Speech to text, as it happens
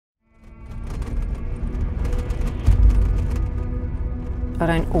I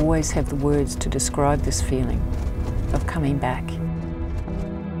don't always have the words to describe this feeling of coming back.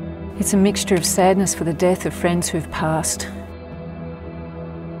 It's a mixture of sadness for the death of friends who have passed.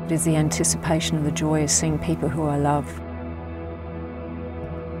 It is the anticipation of the joy of seeing people who I love.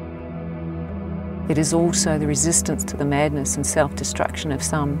 It is also the resistance to the madness and self-destruction of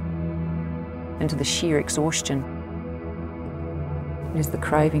some, and to the sheer exhaustion. It is the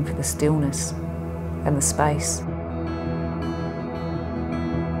craving for the stillness and the space.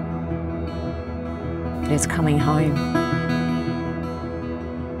 It is coming home.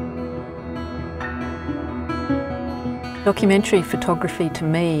 Documentary photography to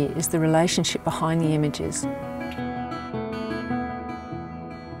me is the relationship behind the images.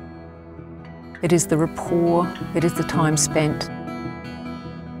 It is the rapport, it is the time spent.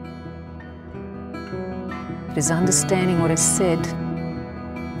 It is understanding what is said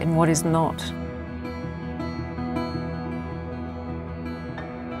and what is not.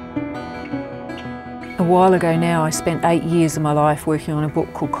 A while ago now, I spent 8 years of my life working on a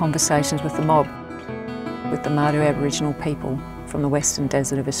book called Conversations with the Mob, with the Madu Aboriginal people from the Western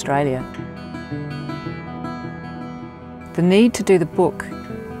Desert of Australia. The need to do the book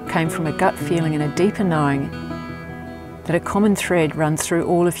came from a gut feeling and a deeper knowing that a common thread runs through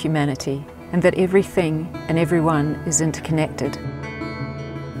all of humanity and that everything and everyone is interconnected.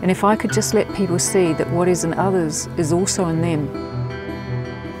 And if I could just let people see that what is in others is also in them,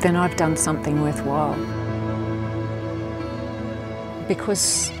 then I've done something worthwhile.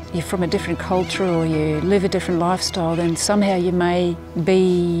 Because you're from a different culture or you live a different lifestyle, then somehow you may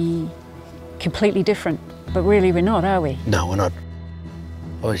be completely different. But really we're not, are we? No, we're not.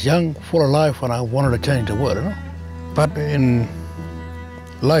 I was young, full of life, and I wanted to change the world, you know? But in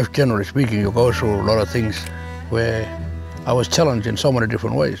life, generally speaking, you go through a lot of things where I was challenged in so many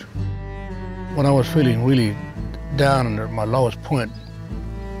different ways. When I was feeling really down and at my lowest point,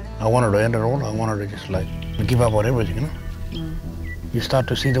 I wanted to end it all. I wanted to just like give up on everything, you know? You start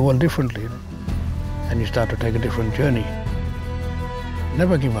to see the world differently, you know? And you start to take a different journey.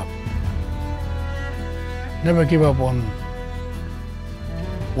 Never give up. Never give up on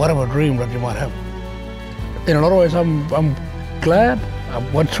whatever dream that you might have. In a lot of ways, I'm glad I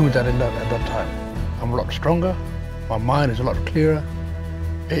went through that at that time. I'm a lot stronger. My mind is a lot clearer.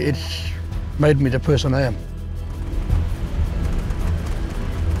 It's made me the person I am.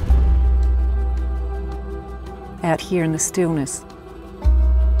 Out here in the stillness,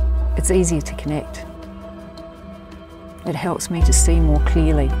 it's easier to connect. It helps me to see more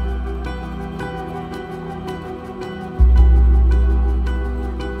clearly.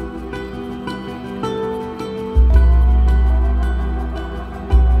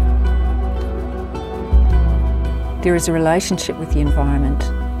 There is a relationship with the environment,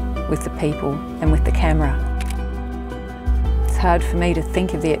 with the people and with the camera. It's hard for me to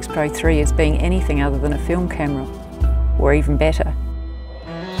think of the X-Pro3 as being anything other than a film camera, or even better.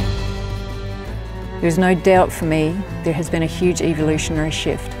 There is no doubt for me there has been a huge evolutionary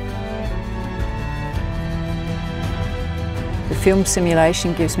shift. The film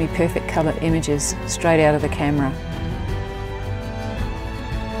simulation gives me perfect colour images straight out of the camera.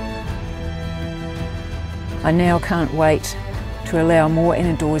 I now can't wait to allow more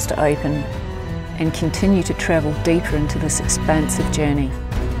inner doors to open and continue to travel deeper into this expansive journey.